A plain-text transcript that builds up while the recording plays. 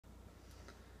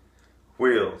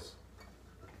Wheels.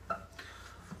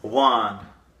 1,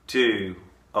 2,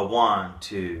 a 1,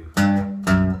 2.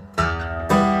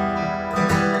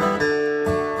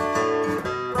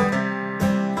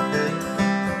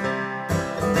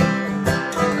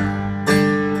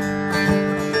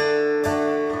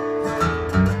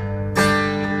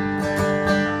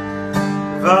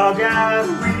 We've all got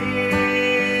wheels,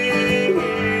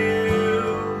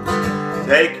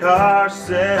 take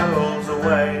ourselves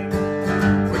away.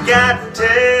 We got the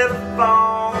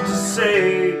telephone to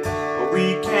say what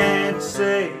we can't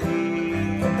say,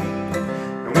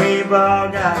 and we've all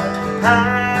got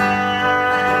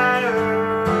higher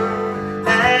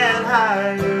and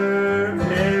higher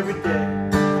every day.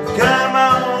 Come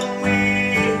on,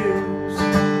 wheels,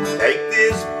 take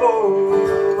this boy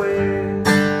away.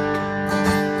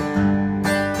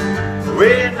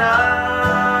 We're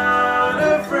not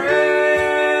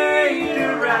afraid to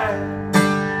ride.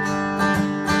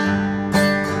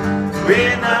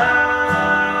 We're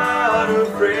not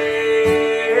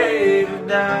afraid to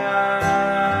die.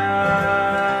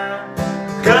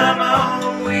 Come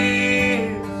on,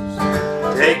 wheels,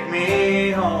 take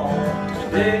me home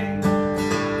today.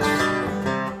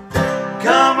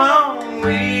 Come on,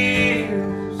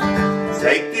 wheels,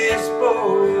 take this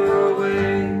boy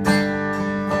away.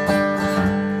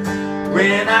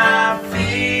 When I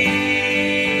feel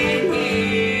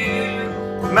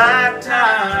my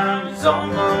time is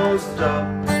almost up,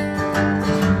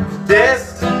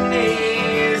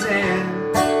 destiny's in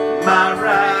my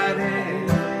right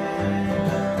hand,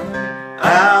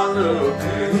 I'll look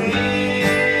to him,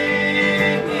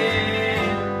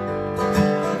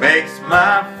 makes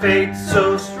my faith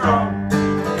so strong.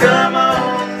 Come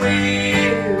on,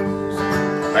 wheels,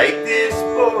 make this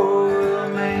boy a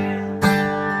man.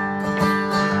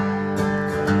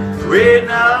 We're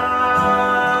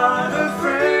not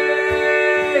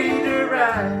afraid to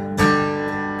ride.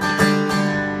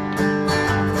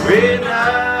 We're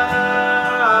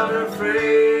not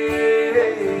afraid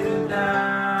to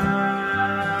die.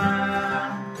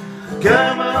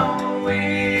 Come on,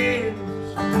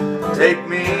 wheels, take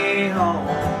me home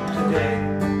today.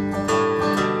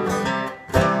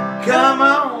 Come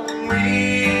on,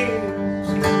 wheels.